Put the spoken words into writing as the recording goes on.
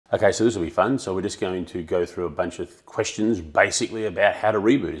Okay, so this will be fun. So we're just going to go through a bunch of questions basically about how to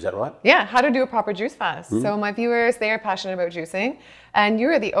reboot. Is that right? Yeah, how to do a proper juice fast. So my viewers, they are passionate about juicing. And you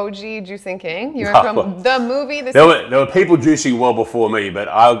are the OG juicing king. You're from the movie. There were people juicing well before me, but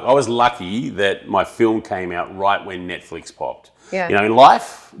I was lucky that my film came out right when Netflix popped. Yeah. You know, in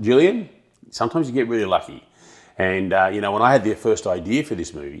life, Gillian, sometimes you get really lucky. And, you know, when I had the first idea for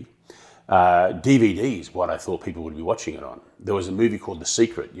this movie, DVD is what I thought people would be watching it on. There was a movie called The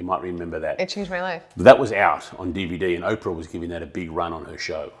Secret. You might remember that. It changed my life. That was out on DVD, and Oprah was giving that a big run on her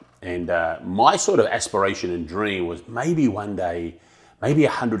show. And my sort of aspiration and dream was maybe one day, maybe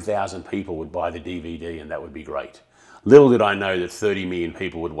 100,000 people would buy the DVD, and that would be great. Little did I know that 30 million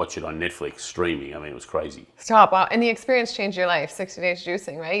people would watch it on Netflix streaming. I mean, it was crazy. Stop. Wow. And the experience changed your life. 60 days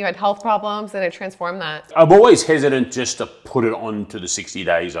juicing, right? You had health problems and it transformed that. I'm always hesitant just to put it on to the 60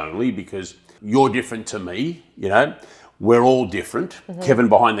 days only because you're different to me, you know. We're all different. Kevin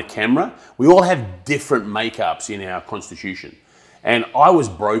behind the camera. We all have different makeups in our constitution. And I was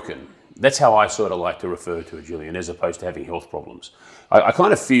broken. That's how I sort of like to refer to it, Gillian, as opposed to having health problems. I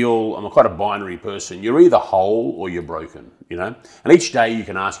kind of feel I'm quite a binary person. You're either whole or you're broken, you know? And each day you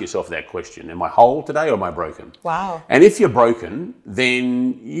can ask yourself that question. Am I whole today or am I broken? Wow. And if you're broken,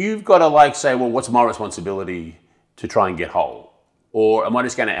 then you've got to like say, well, what's my responsibility to try and get whole? Or am I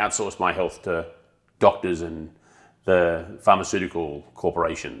just going to outsource my health to doctors and the pharmaceutical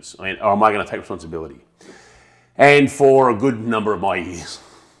corporations? I mean, or am I going to take responsibility? And for a good number of my years,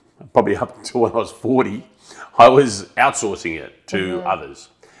 probably up until when I was 40, I was outsourcing it to others.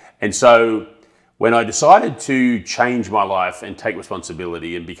 And so when I decided to change my life and take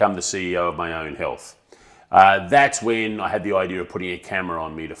responsibility and become the CEO of my own health, that's when I had the idea of putting a camera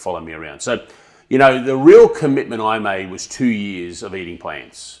on me to follow me around. So, you know, the real commitment I made was 2 years of eating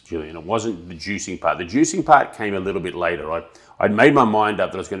plants, Gillian. It wasn't the juicing part. The juicing part came a little bit later. I'd made my mind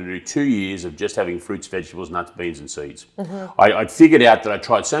up that I was going to do 2 years of just having fruits, vegetables, nuts, beans, and seeds. I'd figured out that I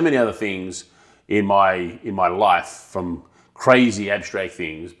tried so many other things in my life, from crazy abstract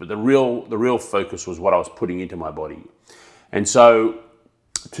things, but the real focus was what I was putting into my body. And so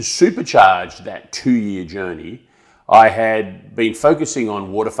to supercharge that 2-year journey, I had been focusing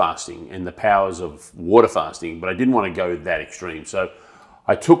on water fasting and the powers of water fasting, but I didn't want to go that extreme. So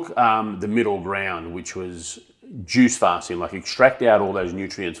I took the middle ground, which was juice fasting, like extract out all those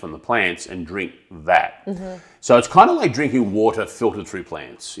nutrients from the plants and drink that. So it's kind of like drinking water filtered through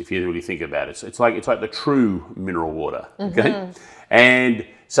plants, if you really think about it. So it's like the true mineral water, okay? And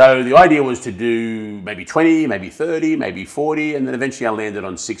so the idea was to do maybe 20, maybe 30, maybe 40, and then eventually I landed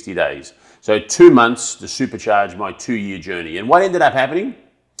on 60 days. So 2 months to supercharge my 2-year journey. And what ended up happening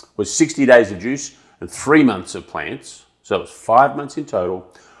was 60 days of juice and 3 months of plants. So it was 5 months in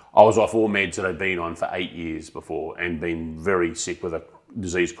total. I was off all meds that I'd been on for 8 years before and been very sick with a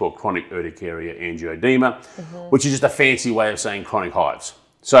disease called chronic urticaria angioedema, which is just a fancy way of saying chronic hives.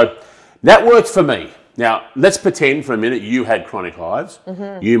 So that worked for me. Now, let's pretend for a minute you had chronic hives.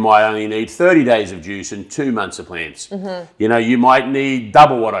 You might only need 30 days of juice and 2 months of plants. You know, you might need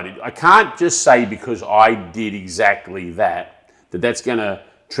double what I did. I can't just say because I did exactly that, that's going to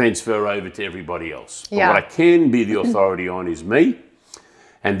transfer over to everybody else. But what I can be the authority on is me.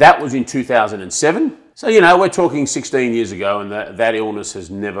 And that was in 2007. So, you know, we're talking 16 years ago, and that illness has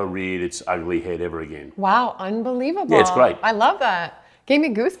never reared its ugly head ever again. Wow, unbelievable. Yeah, it's great. I love that. Gave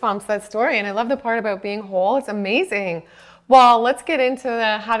me goosebumps, that story. And I love the part about being whole. It's amazing. Well, let's get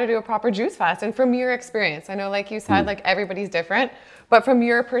into how to do a proper juice fast. And from your experience, I know, like you said, like everybody's different. But from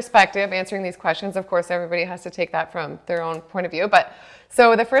your perspective, answering these questions, of course, everybody has to take that from their own point of view. But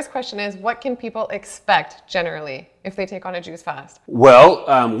so the first question is, what can people expect generally if they take on a juice fast? Well,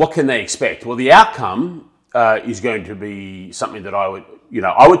 what can they expect? Well, the outcome is going to be something that I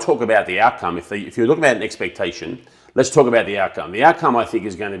would talk about the outcome. If you're looking at an expectation, let's talk about the outcome. The outcome, I think,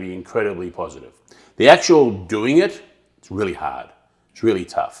 is going to be incredibly positive. The actual doing it, it's really hard. It's really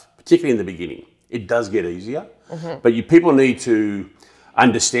tough, particularly in the beginning. It does get easier, but people need to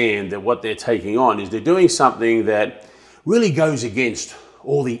understand that what they're taking on is they're doing something that really goes against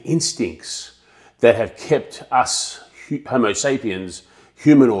all the instincts that have kept us Homo sapiens,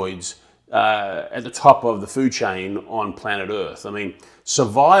 humanoids, at the top of the food chain on planet Earth. I mean,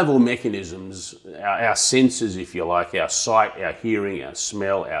 survival mechanisms, our senses, if you like, our sight, our hearing, our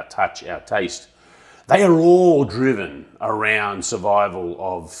smell, our touch, our taste, they are all driven around survival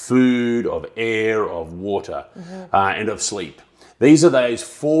of food, of air, of water, and of sleep. These are those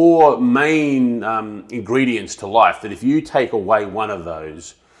 4 main ingredients to life that if you take away one of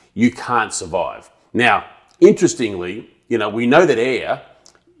those, you can't survive. Now, interestingly, you know, we know that air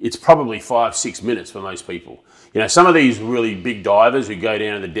it's probably 5-6 minutes for most people. You know, some of these really big divers who go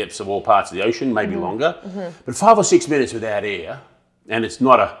down to the depths of all parts of the ocean, maybe longer, but 5 or 6 minutes without air, and it's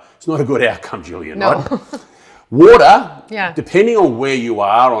not a good outcome, Gillian, right? Water, depending on where you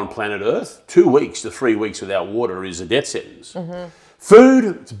are on planet Earth, 2 weeks to 3 weeks without water is a death sentence. Food,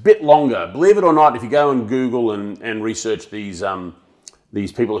 it's a bit longer. Believe it or not, if you go and Google and research these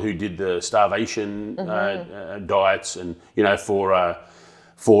people who did the starvation diets, and you know,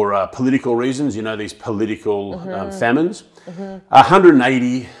 for political reasons, you know, these political famines,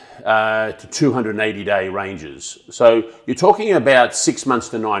 180 to 280 day ranges. So you're talking about 6 months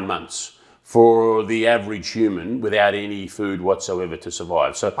to 9 months for the average human without any food whatsoever to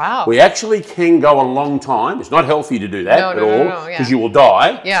survive. So we actually can go a long time. It's not healthy to do that at all, because you will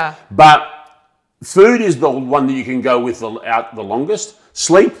die. But food is the one that you can go with out the longest.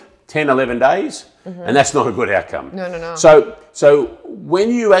 Sleep, 10, 11 days, and that's not a good outcome. So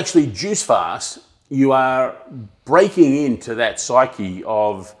when you actually juice fast, you are breaking into that psyche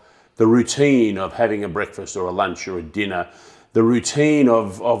of the routine of having a breakfast or a lunch or a dinner, the routine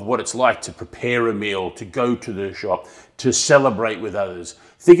of what it's like to prepare a meal, to go to the shop, to celebrate with others.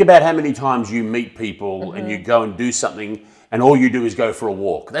 Think about how many times you meet people and you go and do something and all you do is go for a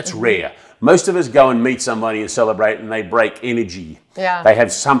walk. That's rare. Most of us go and meet somebody and celebrate and they break energy. They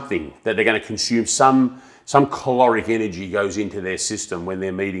have something that they're going to consume. Some caloric energy goes into their system when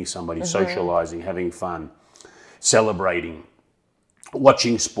they're meeting somebody, socializing, having fun, celebrating,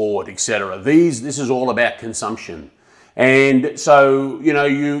 watching sport, etc. This is all about consumption. And so, you know,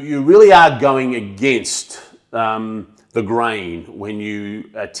 you really are going against the grain when you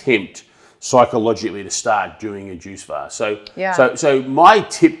attempt psychologically to start doing a juice fast. So my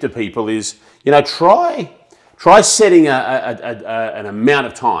tip to people is, you know, try setting an amount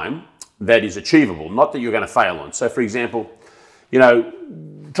of time that is achievable, not that you're going to fail on. So for example, you know,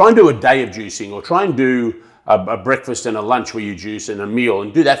 try and do a day of juicing, or try and do a breakfast and a lunch where you juice and a meal,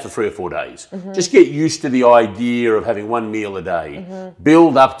 and do that for 3 or 4 days. Just get used to the idea of having one meal a day.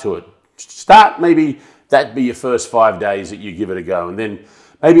 Build up to it. Start, maybe that be your first 5 days that you give it a go, and then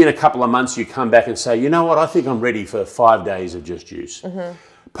maybe in a couple of months you come back and say, you know what, I think I'm ready for 5 days of just juice.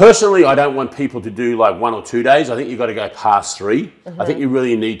 Personally, I don't want people to do like 1 or 2 days. I think you've got to go past 3. I think you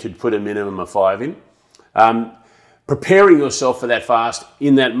really need to put a minimum of 5 in. Preparing yourself for that fast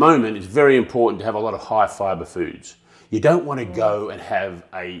in that moment is very important, to have a lot of high fiber foods. You don't want to go and have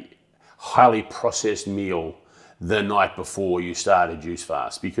a highly processed meal the night before you start a juice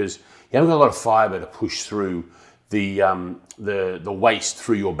fast, because you haven't got a lot of fiber to push through the waste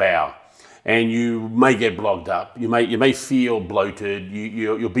through your bowel, and you may get blocked up. You may feel bloated.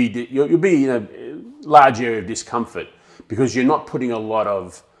 You'll be in a large area of discomfort because you're not putting a lot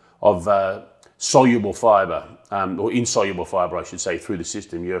of soluble fiber, or insoluble fiber, I should say, through the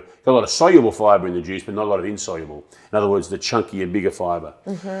system. You've got a lot of soluble fiber in the juice, but not a lot of insoluble. In other words, the chunkier, bigger fiber.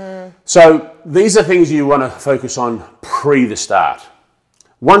 So these are things you want to focus on pre the start.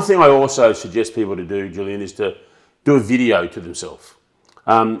 One thing I also suggest people to do, Gillian, is to do a video to themselves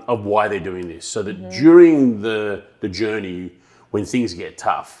of why they're doing this, so that during the journey, when things get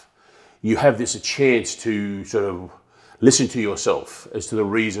tough, you have a chance to sort of listen to yourself as to the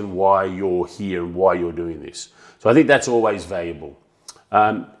reason why you're here and why you're doing this. So I think that's always valuable.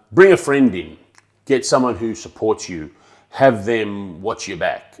 Bring a friend in, get someone who supports you, have them watch your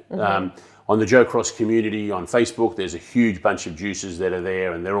back. On the Joe Cross community on Facebook, there's a huge bunch of juicers that are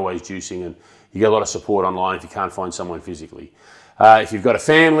there, and they're always juicing, and you get a lot of support online if you can't find someone physically. If you've got a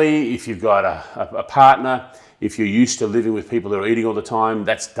family, if you've got a partner, if you're used to living with people that are eating all the time,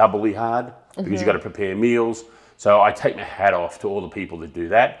 that's doubly hard, because you've got to prepare meals. So I take my hat off to all the people that do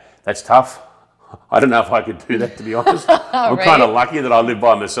that. That's tough. I don't know if I could do that, to be honest. I'm kind of lucky that I live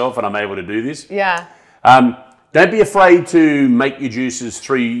by myself and I'm able to do this. Don't be afraid to make your juices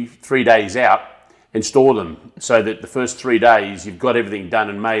three days out and store them, so that the first 3 days you've got everything done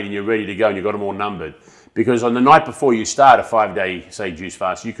and made and you're ready to go and you've got them all numbered. Because on the night before you start a 5-day, say, juice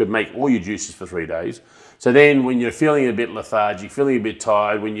fast, you could make all your juices for 3 days. So then when you're feeling a bit lethargic, feeling a bit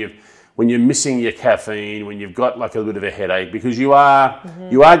tired, when you're missing your caffeine, when you've got like a bit of a headache, because you are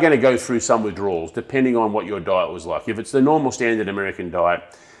going to go through some withdrawals depending on what your diet was like. If it's the normal standard American diet,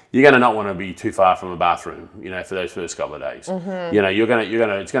 you're going to not want to be too far from a bathroom, you know, for those first couple of days. You know,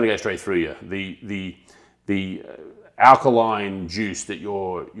 it's going to go straight through you. The alkaline juice that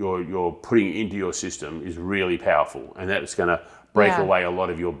you're putting into your system is really powerful, and that's going to break away a lot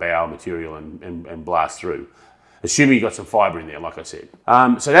of your bowel material and blast through. assuming you got some fibre in there, like I said.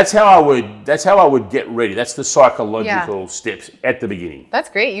 So that's how I would get ready. That's the psychological steps at the beginning. That's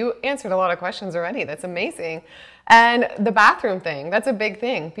great. You answered a lot of questions already. That's amazing. And the bathroom thing, that's a big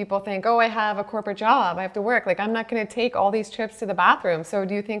thing. People think, oh, I have a corporate job, I have to work. Like, I'm not going to take all these trips to the bathroom. So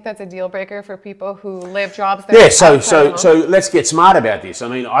do you think that's a deal breaker for people who live jobs that so let's get smart about this. I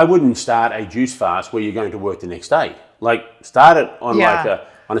mean, I wouldn't start a juice fast where you're going to work the next day. Like, start it on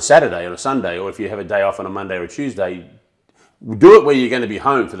on a Saturday or a Sunday, or if you have a day off on a Monday or a Tuesday, do it where you're going to be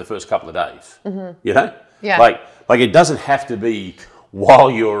home for the first couple of days. You know? Yeah. Like it doesn't have to be while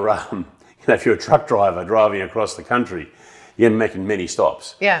you're, if you're a truck driver driving across the country, you're making many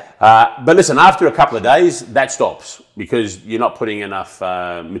stops. Yeah. But listen, after a couple of days, that stops because you're not putting enough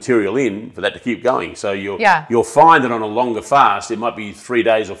material in for that to keep going. So you'll find that on a longer fast, it might be 3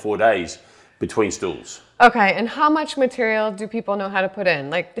 days or 4 days between stools. Okay, and how much material do people know how to put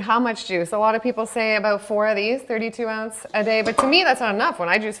in? Like, how much juice? A lot of people say about 4 of these, 32 ounce a day, but to me, that's not enough. When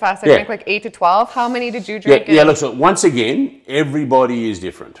I juice fast, I drink like 8 to 12. How many did you drink? Look, so once again, everybody is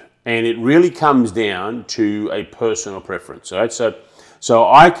different. And it really comes down to a personal preference, all right?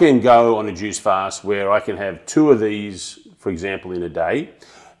 So I can go on a juice fast where I can have 2 of these, for example, in a day.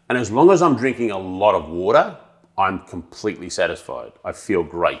 And as long as I'm drinking a lot of water, I'm completely satisfied. I feel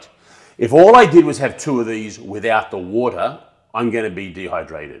great. If all I did was have 2 of these without the water, I'm going to be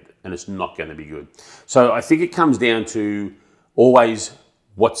dehydrated and it's not going to be good. So I think it comes down to always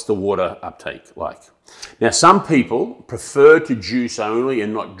what's the water uptake like. Now, some people prefer to juice only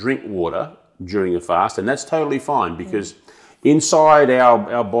and not drink water during a fast, and that's totally fine because inside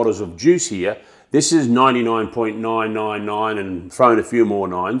our bottles of juice here, this is 99.999 and thrown a few more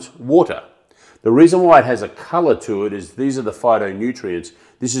nines, water. The reason why it has a colour to it is these are the phytonutrients.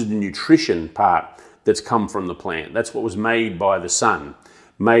 This is the nutrition part that's come from the plant. That's what was made by the sun,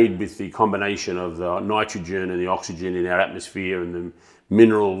 made with the combination of the nitrogen and the oxygen in our atmosphere and the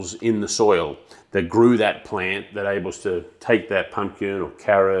minerals in the soil that grew that plant that able to take that pumpkin or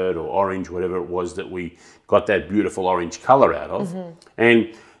carrot or orange, whatever it was that we got that beautiful orange colour out of.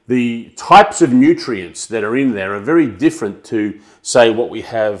 And the types of nutrients that are in there are very different to, say, what we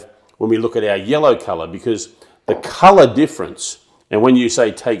have when we look at our yellow colour, because the colour difference, and when you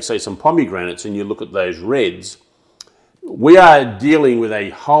take some pomegranates and you look at those reds, we are dealing with a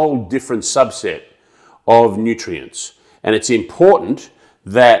whole different subset of nutrients. And it's important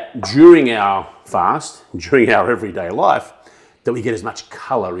that during our fast, during our everyday life, that we get as much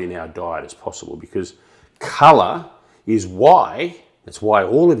colour in our diet as possible, because colour is that's why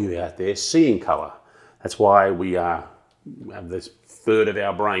all of you out there see in colour. That's why we have this third of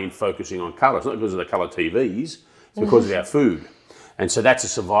our brain focusing on colour. It's not because of the colour TVs, it's because of our food. And so that's a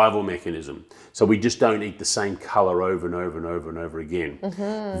survival mechanism. So we just don't eat the same colour over and over and over and over again.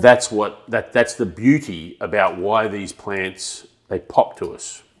 That's the beauty about why these plants, they pop to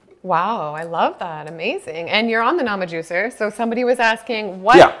us. Wow, I love that. Amazing. And you're on the Nama Juicer. So somebody was asking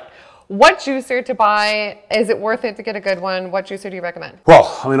what juicer to buy. Is it worth it to get a good one? What juicer do you recommend?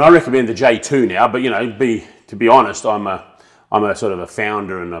 Well, I mean, I recommend the J2 now, but to be honest, I'm a sort of a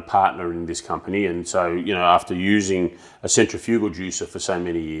founder and a partner in this company, and so after using a centrifugal juicer for so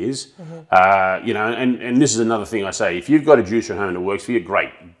many years, and this is another thing I say: if you've got a juicer at home that works for you,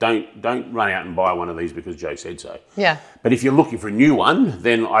 great. Don't run out and buy one of these because Joe said so. Yeah. But if you're looking for a new one,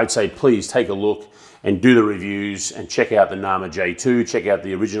 then I'd say please take a look and do the reviews and check out the Nama J2, check out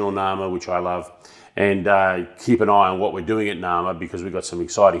the original Nama, which I love, and keep an eye on what we're doing at Nama because we've got some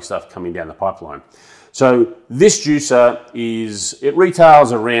exciting stuff coming down the pipeline. So this juicer it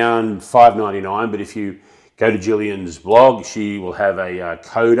retails around $5.99, but if you go to Gillian's blog, she will have a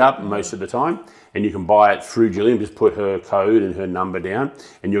code up most of the time, and you can buy it through Gillian. Just put her code and her number down,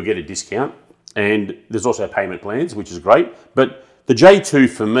 and you'll get a discount. And there's also payment plans, which is great. But the J2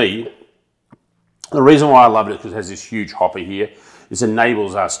 for me, the reason why I love it is because it has this huge hopper here. This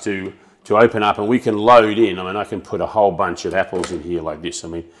enables us to open up, and we can load in. I mean, I can put a whole bunch of apples in here like this. I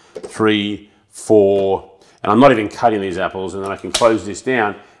mean, 3, 4, and I'm not even cutting these apples, and then I can close this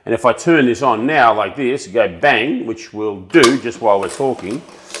down. And if I turn this on now like this, go bang, which we'll do just while we're talking,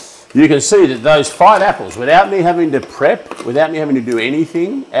 you can see that those 5 apples, without me having to prep, without me having to do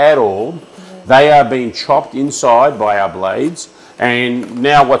anything at all, they are being chopped inside by our blades. And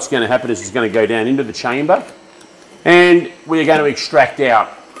now what's going to happen is it's going to go down into the chamber, and we're going to extract out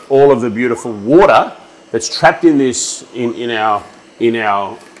all of the beautiful water that's trapped in this in our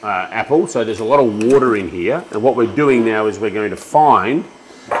apple. So there's a lot of water in here, and what we're doing now is we're going to find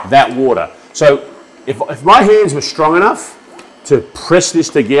that water. So if my hands were strong enough to press this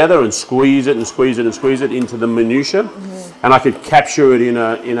together and squeeze it and squeeze it and squeeze it into the minutia, and I could capture it in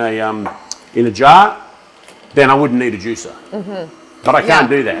a jar, then I wouldn't need a juicer. But I can't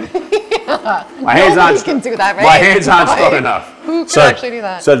do that. My hands Nobody can do that, right? My hands aren't strong enough. Who can actually do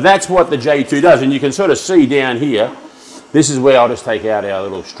that? So that's what the J2 does. And you can sort of see down here, this is where I'll just take out our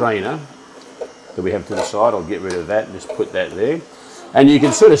little strainer that we have to the side. I'll get rid of that and just put that there. And you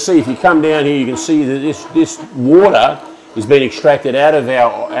can sort of see, if you come down here, you can see that this water is being extracted out of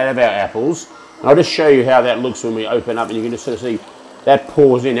our apples. And I'll just show you how that looks when we open up, and you can just sort of see that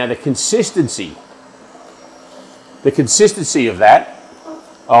pours in. Now the consistency of that,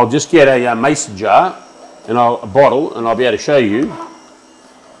 I'll just get a mason jar and a bottle, and I'll be able to show you.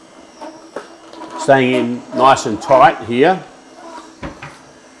 Staying in nice and tight here.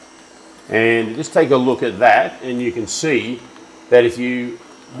 And just take a look at that, and you can see that if you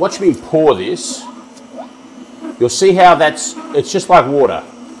watch me pour this, you'll see how it's just like water.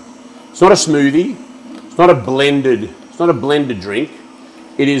 It's not a smoothie, it's not a blended drink,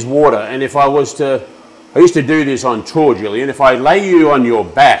 it is water. And if I used to do this on tour, Gillian, if I lay you on your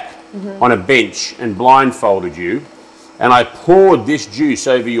back on a bench and blindfolded you, and I poured this juice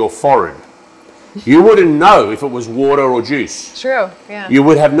over your forehead, you wouldn't know if it was water or juice. True, yeah. You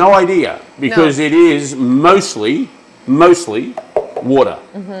would have no idea, because it is mostly water.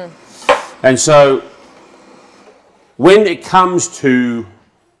 And so when it comes to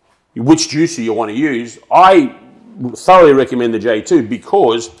which juicer you want to use, I thoroughly recommend the J2,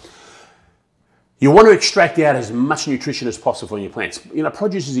 because you want to extract out as much nutrition as possible from your plants. You know,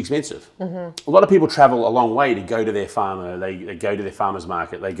 produce is expensive. A lot of people travel a long way to go to their farmer. They go to their farmer's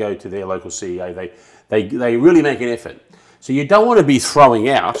market. They go to their local CEA. They really make an effort. So you don't want to be throwing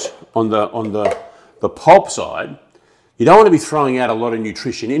out on the pulp side. You don't want to be throwing out a lot of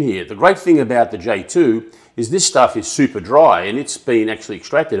nutrition in here. The great thing about the J2 is this stuff is super dry, and it's been actually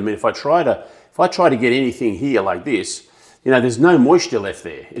extracted. I mean, if I try to get anything here like this, you know, there's no moisture left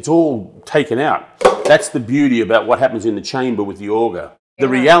there. It's all taken out. That's the beauty about what happens in the chamber with the auger. The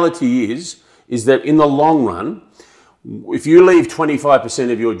reality is that in the long run, if you leave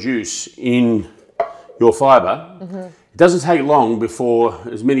 25% of your juice in your fiber, it doesn't take long before,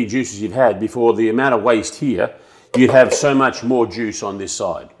 as many juices you've had, before the amount of waste here, you'd have so much more juice on this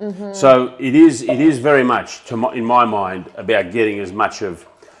side. So it is very much, in my mind, about getting as much of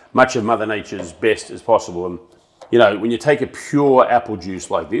Mother Nature's best as possible. And you know, when you take a pure apple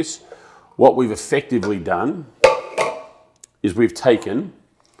juice like this, what we've effectively done is we've taken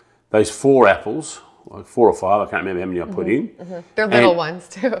those 4 apples, like 4 or 5, I can't remember how many I put in. They're little ones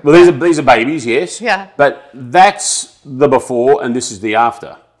too. Well, these are babies, yes. Yeah. But that's the before and this is the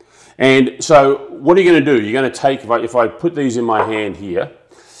after. And so what are you going to do? You're going to take, if I put these in my hand here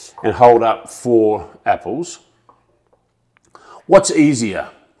and hold up 4 apples, what's easier,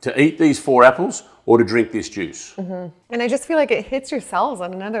 to eat these 4 apples or to drink this juice? And I just feel like it hits your cells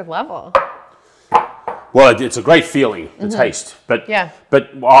on another level. Well, it's a great feeling, the taste, but you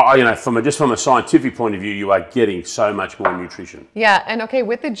know, from a scientific point of view, you are getting so much more nutrition. Yeah, and okay,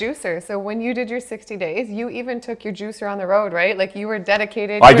 with the juicer, so when you did your 60 days, you even took your juicer on the road, right? Like you were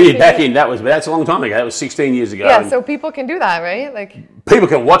dedicated. I did that's a long time ago. That was 16 years ago. Yeah, so people can do that, right? Like people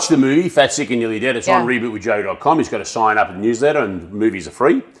can watch the movie Fat, Sick and Nearly Dead. It's on rebootwithjoe.com. You've got to sign up at the newsletter, and movies are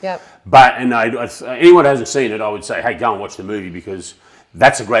free. Yep. But anyone who hasn't seen it, I would say, hey, go and watch the movie, because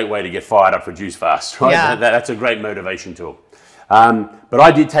that's a great way to get fired up for Juice Fast, right? Yeah. That's a great motivation tool. But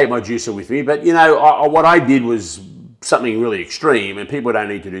I did take my juicer with me. But, you know, what I did was something really extreme, and people don't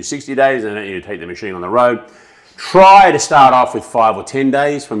need to do 60 days. They don't need to take the machine on the road. Try to start off with 5 or 10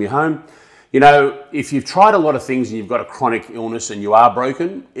 days from your home. You know, if you've tried a lot of things and you've got a chronic illness and you are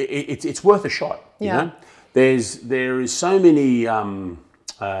broken, it's worth a shot. Yeah. You know? There is so many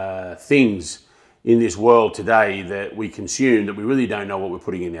things in this world today that we consume that we really don't know what we're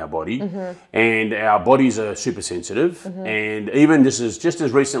putting in our body, and our bodies are super sensitive. And even just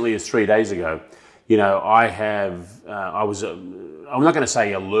as recently as 3 days ago, you know, I was I'm not going to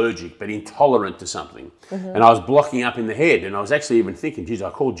say allergic, but intolerant to something, and I was blocking up in the head, and I was actually even thinking, geez,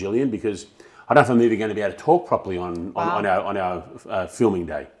 I called Gillian because I don't know if I'm even going to be able to talk properly on our filming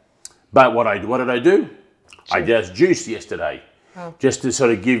day. But what did I do? I just juiced yesterday. Just to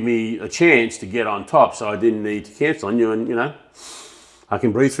sort of give me a chance to get on top, so I didn't need to cancel on you, and you know, I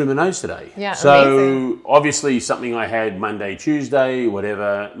can breathe through my nose today. Yeah, so amazing. Obviously something I had Monday, Tuesday,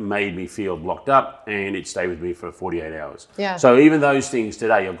 whatever, made me feel blocked up, and it stayed with me for 48 hours. Yeah. So even those things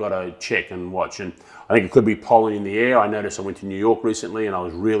today, I've got to check and watch, and I think it could be pollen in the air. I noticed I went to New York recently, and I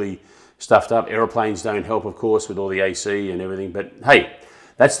was really stuffed up. Aeroplanes don't help, of course, with all the AC and everything, but hey,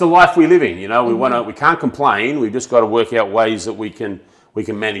 that's the life we live in, you know. We can't complain. We've just got to work out ways that we can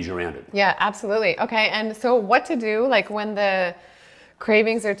manage around it. Yeah, absolutely. Okay, and so what to do, like when the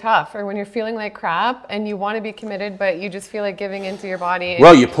cravings are tough, or when you're feeling like crap and you want to be committed, but you just feel like giving into your body.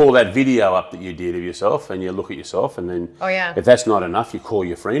 Well, you pull that video up that you did of yourself and you look at yourself, and then if that's not enough, you call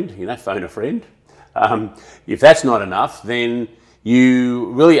your friend, you know, phone a friend. If that's not enough, then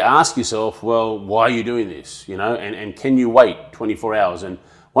you really ask yourself, well, why are you doing this? You know, and can you wait 24 hours? And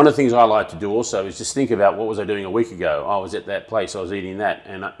one of the things I like to do also is just think about, what was I doing a week ago? I was at that place, I was eating that,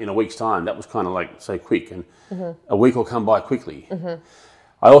 and in a week's time, that was kind of like so quick, and a week will come by quickly.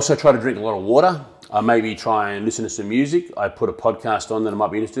 I also try to drink a lot of water. I maybe try and listen to some music. I put a podcast on that I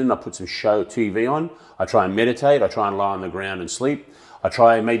might be interested in. I put some show TV on. I try and meditate. I try and lie on the ground and sleep. I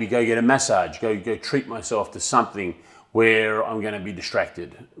try and maybe go get a massage, go treat myself to something where I'm going to be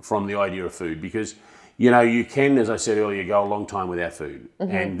distracted from the idea of food, because you know, you can, as I said earlier, go a long time without food.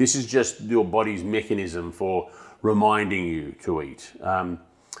 And this is just your body's mechanism for reminding you to eat.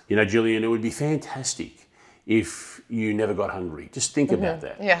 You know, Gillian, it would be fantastic if you never got hungry. Just think about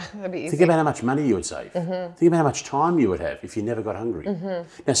that. Yeah, that'd be easy. Think about how much money you would save. Think about how much time you would have if you never got hungry.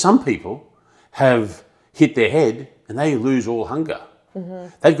 Now, some people have hit their head and they lose all hunger.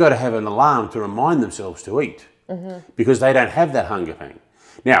 They've got to have an alarm to remind themselves to eat because they don't have that hunger pang.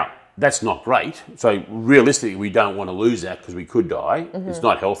 Now, that's not great. So realistically, we don't want to lose that because we could die. It's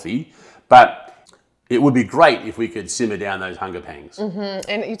not healthy, but it would be great if we could simmer down those hunger pangs.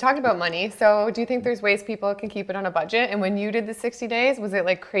 And you talked about money. So do you think there's ways people can keep it on a budget? And when you did the 60 days, was it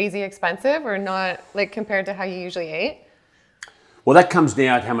like crazy expensive or not, like compared to how you usually ate? Well, that comes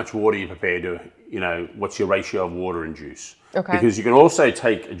down to how much water you're prepared to, you know, what's your ratio of water and juice. Okay. Because you can also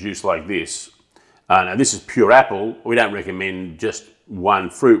take a juice like this. Now this is pure apple. We don't recommend just one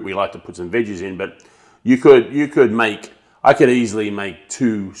fruit. We like to put some veggies in, but you could make, I could easily make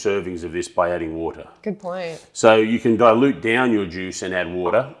 2 servings of this by adding water. Good point. So you can dilute down your juice and add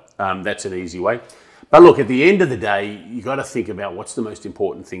water. That's an easy way. But look, at the end of the day, you got to think about what's the most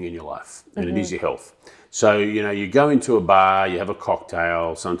important thing in your life, and it is your health. So, you know, you go into a bar, you have a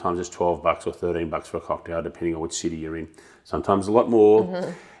cocktail, sometimes it's $12 or $13 for a cocktail, depending on which city you're in, sometimes a lot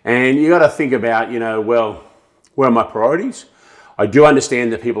more. And you got to think about, you know, well, where are my priorities? I do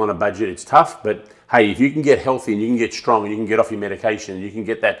understand that people on a budget, it's tough, but hey, if you can get healthy and you can get strong and you can get off your medication and you can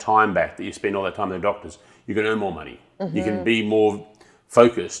get that time back that you spend all that time with the doctors, you can earn more money. You can be more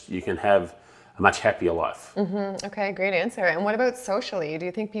focused. You can have a much happier life. Okay, great answer. And what about socially? Do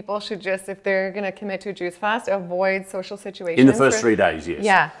you think people should just, if they're going to commit to a juice fast, avoid social situations? In the first 3 days, yes.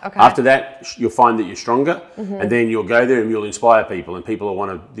 Yeah, okay. After that, you'll find that you're stronger, and then you'll go there and you'll inspire people, and people will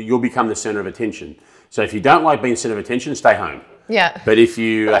want to, you'll become the center of attention. So if you don't like being center of attention, stay home. Yeah. But if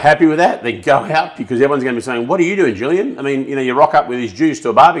you are happy with that, then go out, because everyone's going to be saying, what are you doing, Gillian? I mean, you know, you rock up with this juice to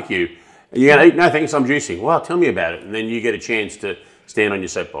a barbecue, and you're going to eat, no thanks, I'm juicing. Well, tell me about it. And then you get a chance to stand on your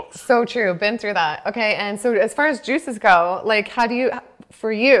soapbox. So true. Been through that. Okay. And so as far as juices go, like how do you,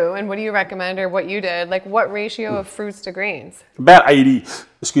 for you, and what do you recommend or what you did, like what ratio of fruits to greens? About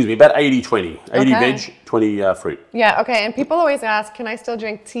 80-20. 80 veg, 20 fruit. Yeah. Okay. And people always ask, can I still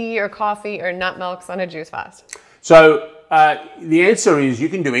drink tea or coffee or nut milks on a juice fast? So the answer is you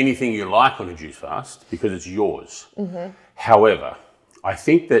can do anything you like on a juice fast because it's yours. However, I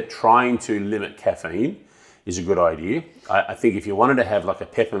think that trying to limit caffeine is a good idea. I think if you wanted to have like a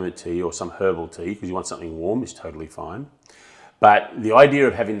peppermint tea or some herbal tea because you want something warm, is totally fine. But the idea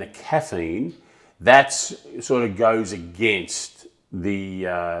of having the caffeine, that's sort of goes against the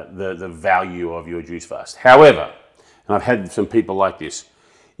value of your juice fast. However, and I've had some people like this,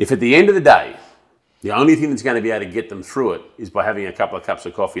 if at the end of the day, the only thing that's going to be able to get them through it is by having a couple of cups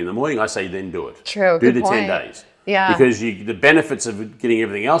of coffee in the morning, I say then do it. True, do good the point. 10 days. Yeah. Because the benefits of getting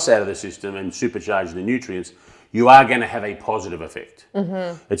everything else out of the system and supercharging the nutrients, you are going to have a positive effect.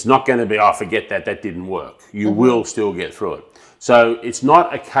 It's not going to be, oh, forget that, that didn't work. You will still get through it. So it's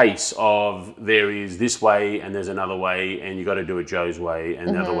not a case of there is this way and there's another way and you got to do it Joe's way and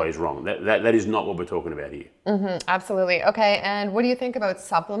the other way is wrong. That is not what we're talking about here. Absolutely. Okay. And what do you think about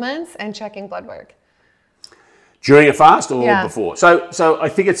supplements and checking blood work? During a fast or before? So I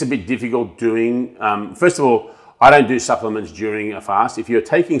think it's a bit difficult doing, first of all, I don't do supplements during a fast. If you're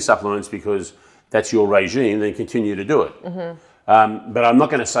taking supplements because that's your regime, then continue to do it. But I'm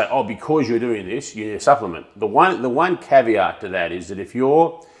not going to say, oh, because you're doing this, you need a supplement. The one caveat to that is that if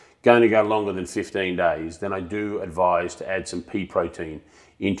you're going to go longer than 15 days, then I do advise to add some pea protein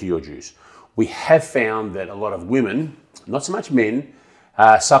into your juice. We have found that a lot of women, not so much men,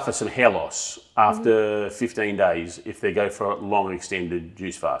 suffer some hair loss after 15 days if they go for a long extended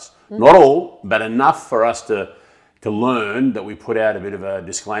juice fast. Not all, but enough for us to learn that we put out a bit of a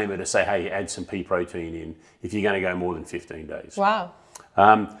disclaimer to say, hey, add some pea protein in if you're going to go more than 15 days. Wow.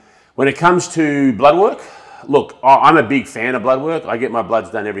 When it comes to blood work, Look, I'm a big fan of blood work. I get my bloods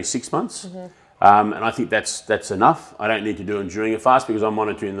done every 6 months. And I think that's enough. I don't need to do them during a fast because I'm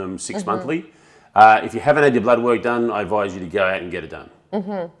monitoring them 6 monthly. If you haven't had your blood work done, I advise you to go out and get it done.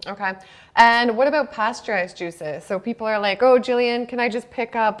 Okay. And what about pasteurized juices? So people are like, oh, Gillian, can I just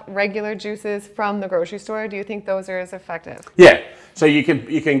pick up regular juices from the grocery store? Do you think those are as effective? Yeah. So you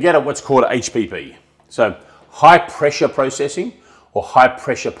can get what's called HPP. So high pressure processing or high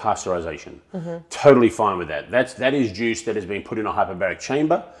pressure pasteurization. Totally fine with that. That is juice that has been put in a hyperbaric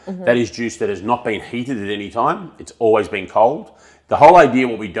chamber. That is juice that has not been heated at any time. It's always been cold. The whole idea,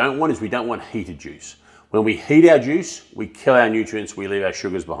 what we don't want is we don't want heated juice. When we heat our juice, we kill our nutrients, we leave our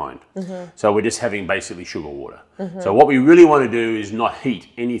sugars behind. So we're just having basically sugar water. So what we really want to do is not heat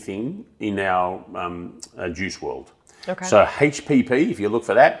anything in our juice world. Okay. So HPP, if you look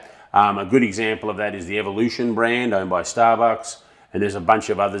for that, a good example of that is the Evolution brand owned by Starbucks, and there's a bunch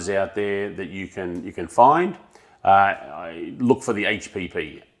of others out there that you can find. Look for the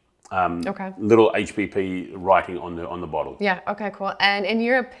HPP. Little HPP writing on the bottle. Yeah, okay, cool. And in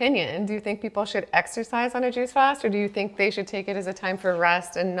your opinion, do you think people should exercise on a juice fast, or do you think they should take it as a time for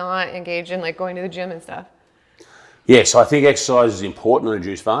rest and not engage in like going to the gym and stuff? Yes, I think exercise is important on a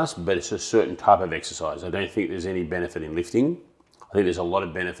juice fast, but it's a certain type of exercise. I don't think there's any benefit in lifting. I think there's a lot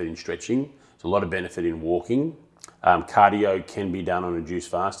of benefit in stretching. There's a lot of benefit in walking. Cardio can be done on a juice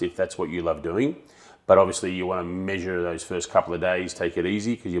fast if that's what you love doing. But obviously you want to measure those first couple of days, take it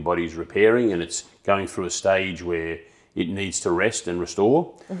easy because your body's repairing and it's going through a stage where it needs to rest and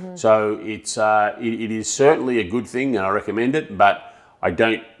restore. So it is certainly a good thing and I recommend it, but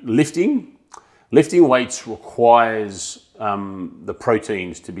lifting weights requires the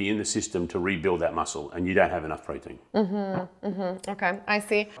proteins to be in the system to rebuild that muscle, and you don't have enough protein. Okay, I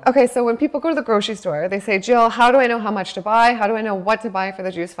see. Okay, so when people go to the grocery store, they say, Jill, how do I know how much to buy? How do I know what to buy for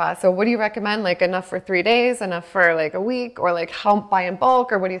the juice fast? So what do you recommend? Like enough for 3 days, enough for like a week, or like how buy in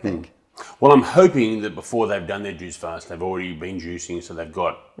bulk, or what do you think? Well, I'm hoping that before they've done their juice fast, they've already been juicing, so they've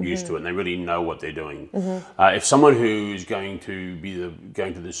got used to it and they really know what they're doing. If someone who's going to be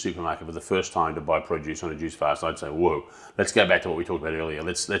going to the supermarket for the first time to buy produce on a juice fast, I'd say, whoa, let's go back to what we talked about earlier.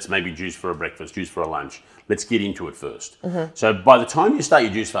 Let's maybe juice for a breakfast, juice for a lunch. Let's get into it first. So by the time you start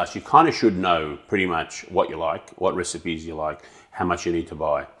your juice fast, you kind of should know pretty much what you like, what recipes you like, how much you need to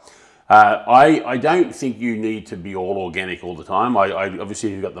buy. I don't think you need to be all organic all the time. Obviously,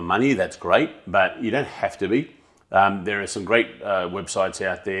 if you've got the money, that's great, but you don't have to be. There are some great websites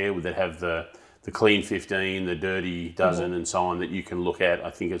out there that have the Clean 15, the Dirty Dozen, and so on that you can look at.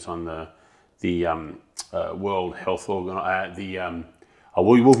 I think it's on the World Health Organization,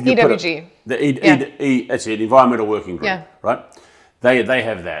 EWG. That's it, Environmental Working Group, Yeah. right? They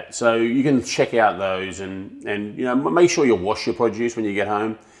have that. So you can check out those and make sure you wash your produce when you get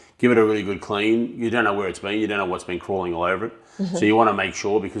home. Give it a really good clean. You don't know where it's been. You don't know what's been crawling all over it. So you want to make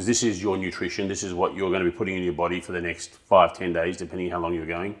sure, because this is your nutrition. This is what you're going to be putting in your body for the next 5-10 days, depending how long you're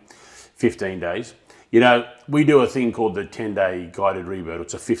going, 15 days. We do a thing called the 10-day guided reboot.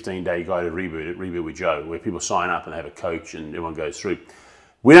 It's a 15-day guided reboot at Reboot with Joe, where people sign up and they have a coach and everyone goes through.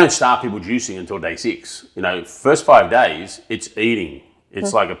 We don't start people juicing until day 6. First 5 days, it's eating.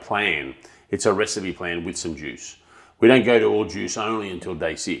 It's like a plan. It's a recipe plan with some juice. We don't go to all juice only until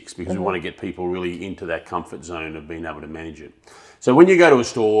day 6 because we want to get people really into that comfort zone of being able to manage it. So when you go to a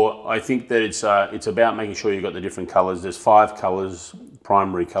store, I think that it's about making sure you've got the different colours. There's 5 colours,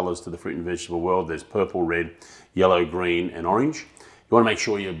 primary colours to the fruit and vegetable world. There's purple, red, yellow, green, and orange. You want to make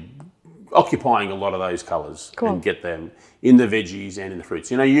sure you're occupying a lot of those colours and get them in the veggies and in the fruits.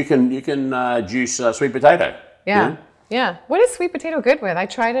 You can juice sweet potato. Yeah. Yeah. What is sweet potato good with? I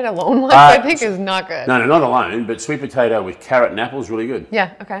tried it alone once. I think it's not good. No, not alone, but sweet potato with carrot and apple is really good.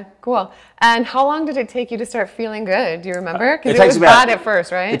 Yeah. Okay. Cool. And how long did it take you to start feeling good? Do you remember? Because it was bad at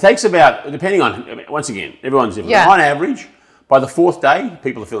first, right? It takes about, depending on, once again, everyone's different. Yeah. On average, by the 4th day,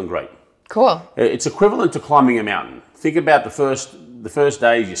 people are feeling great. Cool. It's equivalent to climbing a mountain. Think about the first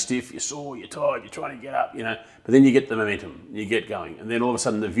days, you're stiff, you're sore, you're tired, you're trying to get up, but then you get the momentum, you get going, and then all of a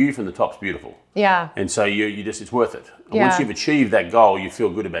sudden the view from the top's beautiful. Yeah. And so it's worth it. And once you've achieved that goal, you feel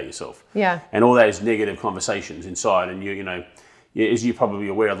good about yourself. Yeah. And all those negative conversations inside, and as you're probably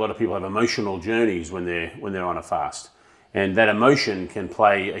aware, a lot of people have emotional journeys when they're on a fast. And that emotion can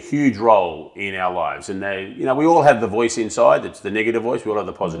play a huge role in our lives. And we all have the voice inside, that's the negative voice, we all have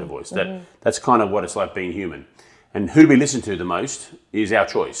the positive voice. That's kind of what it's like being human. And who we listen to the most is our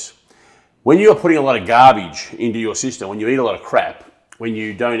choice. When you're putting a lot of garbage into your system, when you eat a lot of crap, when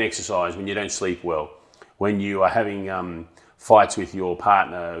you don't exercise, when you don't sleep well, when you are having fights with your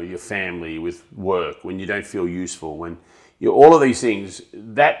partner, your family, with work, when you don't feel useful, when all of these things,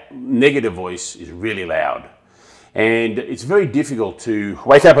 that negative voice is really loud. And it's very difficult to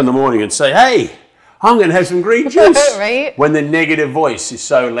wake up in the morning and say, hey, I'm going to have some green juice. Right? When the negative voice is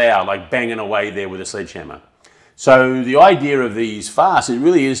so loud, like banging away there with a sledgehammer. So the idea of these fasts, it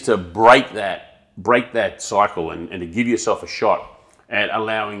really is to break that cycle and to give yourself a shot at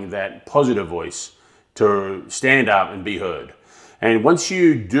allowing that positive voice to stand up and be heard. And once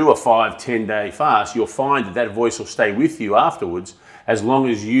you do a 5-10 day fast, you'll find that that voice will stay with you afterwards, as long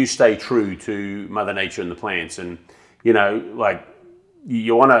as you stay true to Mother Nature and the plants. And, you know, like,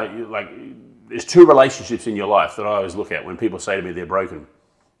 you want to, like, there's two relationships in your life that I always look at when people say to me they're broken.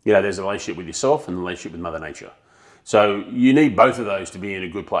 You know, there's a relationship with yourself and a relationship with Mother Nature. So you need both of those to be in a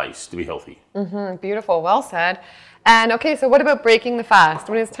good place, to be healthy. Beautiful, well said. And okay, so what about breaking the fast?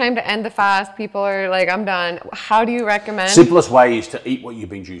 When it's time to end the fast, people are like, I'm done. How do you recommend? Simplest way is to eat what you've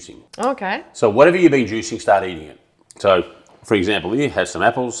been juicing. Okay. So whatever you've been juicing, start eating it. So, for example, you have some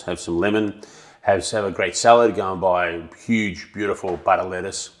apples, have some lemon, have a great salad, go and buy a huge, beautiful butter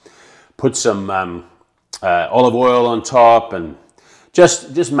lettuce, put some olive oil on top, and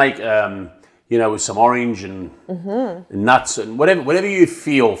just make, you know, with some orange and nuts and whatever you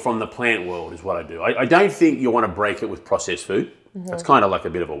feel from the plant world is what I do. I don't think you want to break it with processed food. It's kind of like a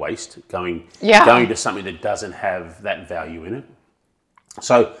bit of a waste, going to something that doesn't have that value in it.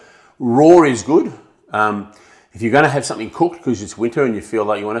 So raw is good. If you're going to have something cooked because it's winter and you feel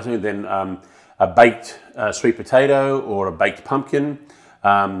like you want to, then a baked sweet potato or a baked pumpkin,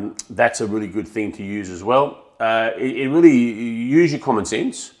 that's a really good thing to use as well. It really, use your common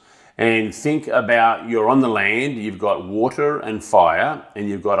sense and think about, you're on the land, you've got water and fire, and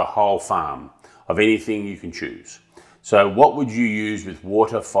you've got a whole farm of anything you can choose. So what would you use with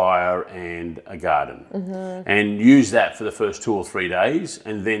water, fire, and a garden? And use that for the first 2 or 3 days,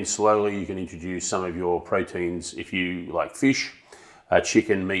 and then slowly you can introduce some of your proteins. If you like fish,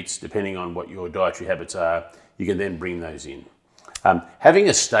 chicken, meats, depending on what your dietary habits are, you can then bring those in. Having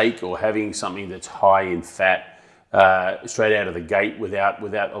a steak or having something that's high in fat straight out of the gate without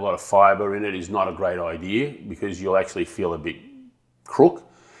a lot of fiber in it is not a great idea, because you'll actually feel a bit crook.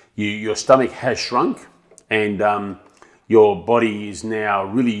 Your stomach has shrunk, and your body is now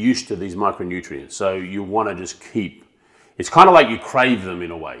really used to these micronutrients. So you want to just keep, it's kind of like you crave them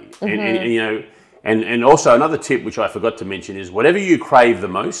in a way. And you know, and also another tip which I forgot to mention is, whatever you crave the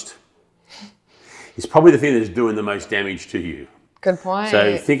most is probably the thing that's doing the most damage to you. Good point.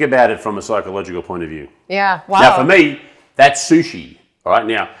 So think about it from a psychological point of view. Yeah, wow. Now for me, that's sushi. All right,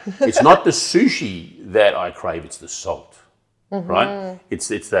 now it's not the sushi that I crave; it's the salt. Right? It's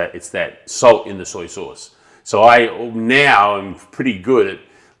that salt in the soy sauce. So I now am pretty good at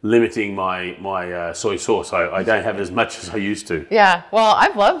limiting my soy sauce. I don't have as much as I used to. Yeah, well,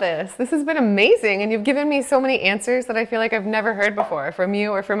 I've loved this. This has been amazing, and you've given me so many answers that I feel like I've never heard before from you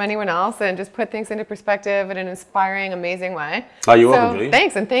or from anyone else, and just put things into perspective in an inspiring, amazing way. Oh, you're welcome, Gillian.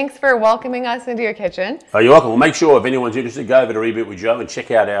 Thanks, and thanks for welcoming us into your kitchen. Oh, you're welcome. Well, make sure if anyone's interested, go over to Reboot with Joe and check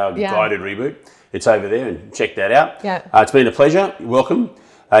out our guided reboot. It's over there, and check that out. Yeah. It's been a pleasure. You're welcome.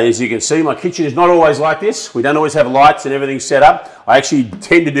 As you can see, my kitchen is not always like this. We don't always have lights and everything set up. I actually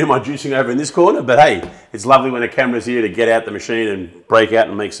tend to do my juicing over in this corner, but hey, it's lovely when a camera's here to get out the machine and break out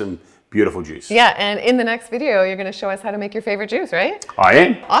and make some beautiful juice. Yeah, and in the next video, you're going to show us how to make your favorite juice, right? I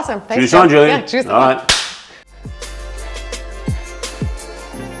am. Awesome. Thanks, Juice on, Gillian. Yeah, juice on. All right.